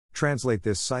translate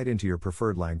this site into your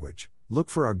preferred language, look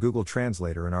for our Google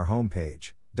Translator in our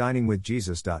homepage,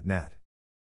 diningwithjesus.net.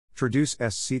 Traduce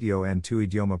este sitio en tu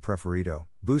idioma preferido,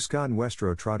 busca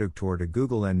nuestro traductor de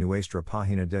Google en nuestra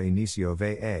página de inicio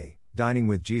va,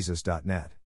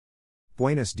 diningwithjesus.net.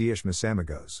 Buenos días mis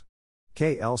amigos.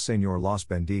 Que el Señor los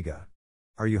bendiga.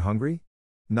 Are you hungry?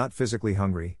 Not physically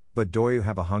hungry, but do you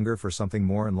have a hunger for something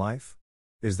more in life?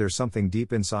 Is there something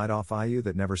deep inside of you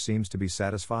that never seems to be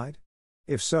satisfied?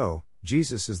 If so,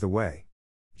 Jesus is the way.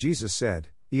 Jesus said,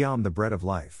 I am the bread of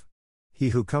life. He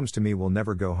who comes to me will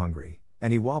never go hungry,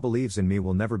 and he who believes in me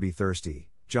will never be thirsty.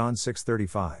 John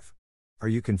 6:35. Are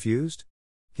you confused?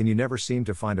 Can you never seem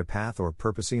to find a path or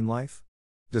purpose in life?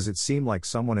 Does it seem like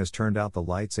someone has turned out the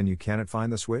lights and you cannot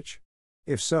find the switch?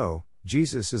 If so,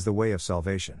 Jesus is the way of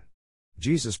salvation.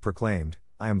 Jesus proclaimed,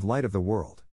 I am the light of the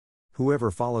world.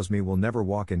 Whoever follows me will never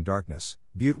walk in darkness,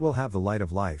 but will have the light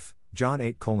of life. John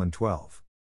 8:12.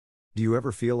 Do you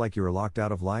ever feel like you are locked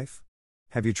out of life?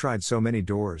 Have you tried so many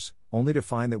doors, only to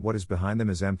find that what is behind them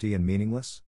is empty and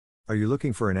meaningless? Are you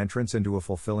looking for an entrance into a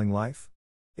fulfilling life?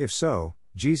 If so,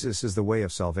 Jesus is the way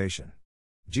of salvation.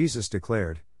 Jesus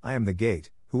declared, I am the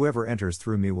gate, whoever enters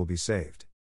through me will be saved.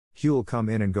 He will come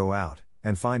in and go out,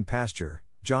 and find pasture.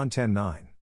 John 10:9.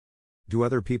 Do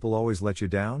other people always let you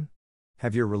down?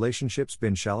 Have your relationships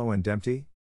been shallow and empty?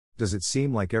 Does it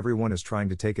seem like everyone is trying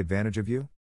to take advantage of you?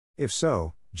 If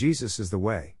so, Jesus is the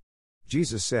way.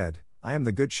 Jesus said, I am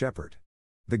the good shepherd.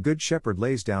 The good shepherd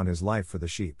lays down his life for the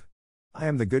sheep. I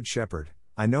am the good shepherd,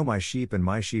 I know my sheep and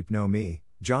my sheep know me.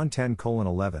 John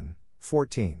 10:11,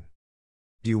 14.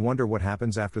 Do you wonder what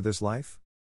happens after this life?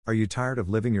 Are you tired of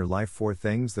living your life for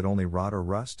things that only rot or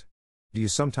rust? Do you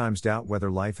sometimes doubt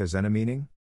whether life has any meaning?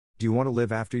 Do you want to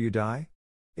live after you die?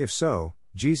 If so,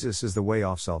 Jesus is the way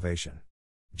of salvation.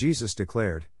 Jesus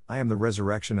declared, I am the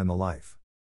resurrection and the life.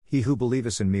 He who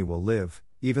believeth in me will live,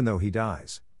 even though he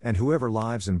dies, and whoever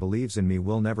lives and believes in me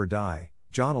will never die.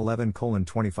 John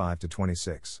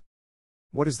 11:25-26.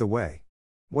 What is the way?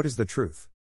 What is the truth?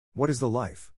 What is the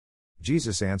life?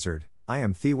 Jesus answered, I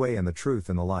am the way and the truth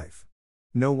and the life.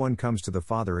 No one comes to the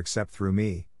Father except through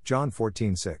me. John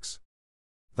 14:6.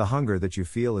 The hunger that you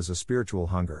feel is a spiritual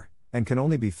hunger, and can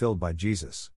only be filled by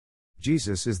Jesus.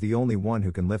 Jesus is the only one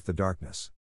who can lift the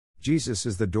darkness. Jesus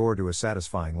is the door to a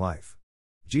satisfying life.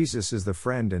 Jesus is the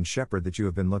friend and shepherd that you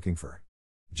have been looking for.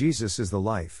 Jesus is the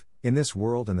life, in this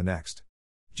world and the next.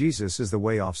 Jesus is the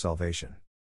way of salvation.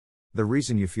 The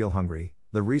reason you feel hungry,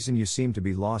 the reason you seem to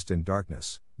be lost in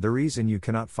darkness, the reason you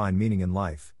cannot find meaning in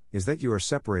life, is that you are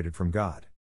separated from God.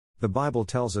 The Bible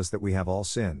tells us that we have all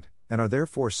sinned, and are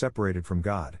therefore separated from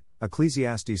God.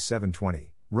 Ecclesiastes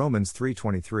 7:20, Romans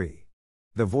 3:23.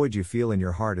 The void you feel in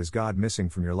your heart is God missing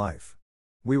from your life.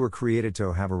 We were created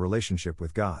to have a relationship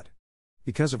with God.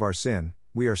 Because of our sin,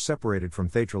 we are separated from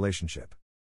that relationship.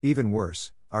 Even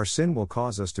worse, our sin will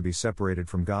cause us to be separated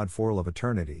from God for all of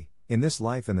eternity, in this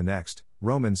life and the next.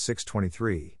 Romans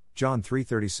 6:23, John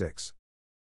 3:36.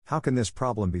 How can this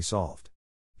problem be solved?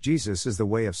 Jesus is the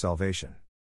way of salvation.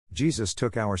 Jesus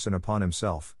took our sin upon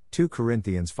himself. 2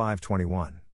 Corinthians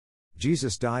 5:21.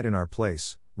 Jesus died in our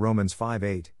place. Romans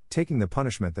 5:8, taking the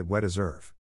punishment that we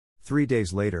deserve. 3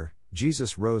 days later,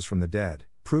 Jesus rose from the dead,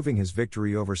 proving his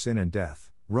victory over sin and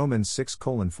death. Romans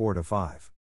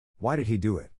 6:4-5. Why did he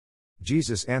do it?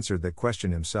 Jesus answered that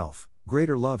question himself.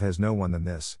 Greater love has no one than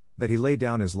this, that he laid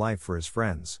down his life for his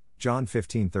friends. John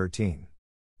 15:13.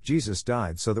 Jesus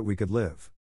died so that we could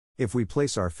live. If we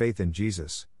place our faith in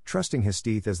Jesus, trusting his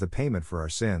death as the payment for our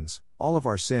sins, all of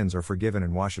our sins are forgiven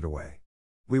and washed away.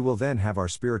 We will then have our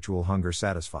spiritual hunger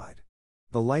satisfied.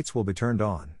 The lights will be turned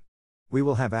on. We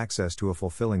will have access to a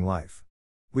fulfilling life.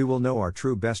 We will know our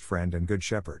true best friend and good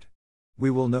shepherd. We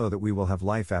will know that we will have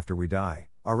life after we die,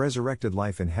 our resurrected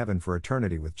life in heaven for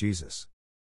eternity with Jesus.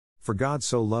 For God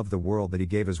so loved the world that he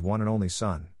gave his one and only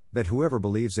Son, that whoever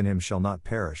believes in him shall not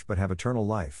perish but have eternal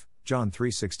life. John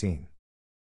 3:16.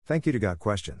 Thank you to Got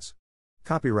Questions.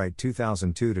 Copyright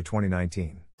 2002 to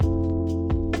 2019.